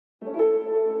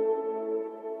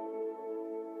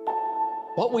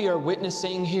What we are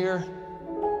witnessing here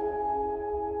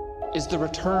is the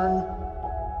return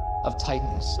of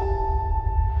Titans.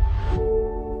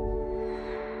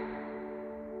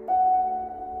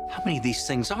 How many of these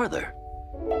things are there?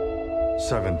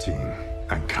 17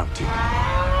 and counting.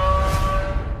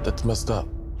 That's messed up.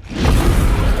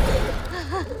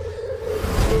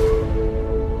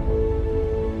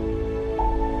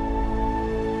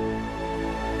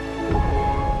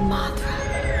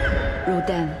 Mothra,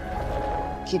 Rodan,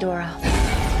 Ghidorah.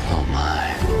 Oh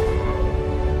my.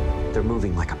 They're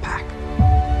moving like a pack.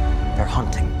 They're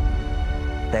hunting.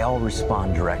 They all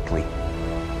respond directly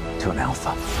to an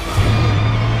alpha.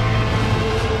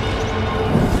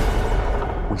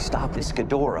 We stop this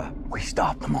Ghidorah. We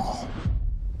stop them all.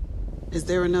 Is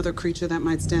there another creature that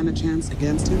might stand a chance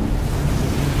against him?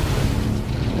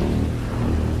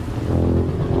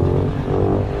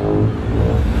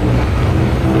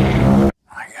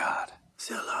 My God,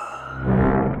 Zilla.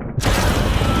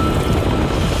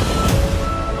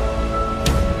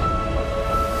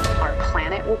 Our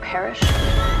planet will perish,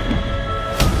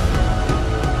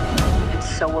 and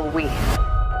so will we.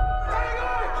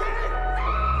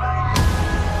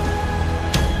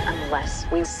 Unless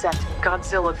we set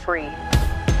Godzilla free.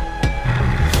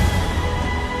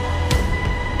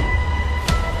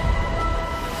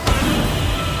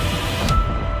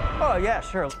 Oh, yeah,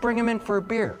 sure. Let's bring him in for a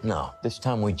beer. No, this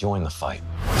time we join the fight.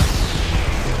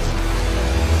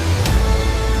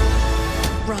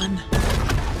 Run.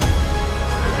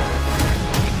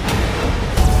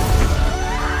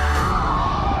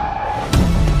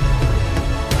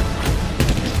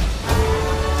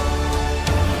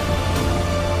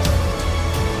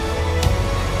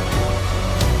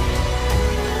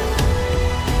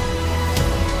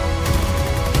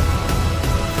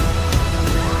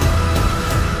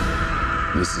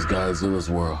 This is Godzilla's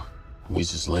world. We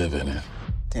just live in it.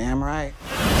 Damn right.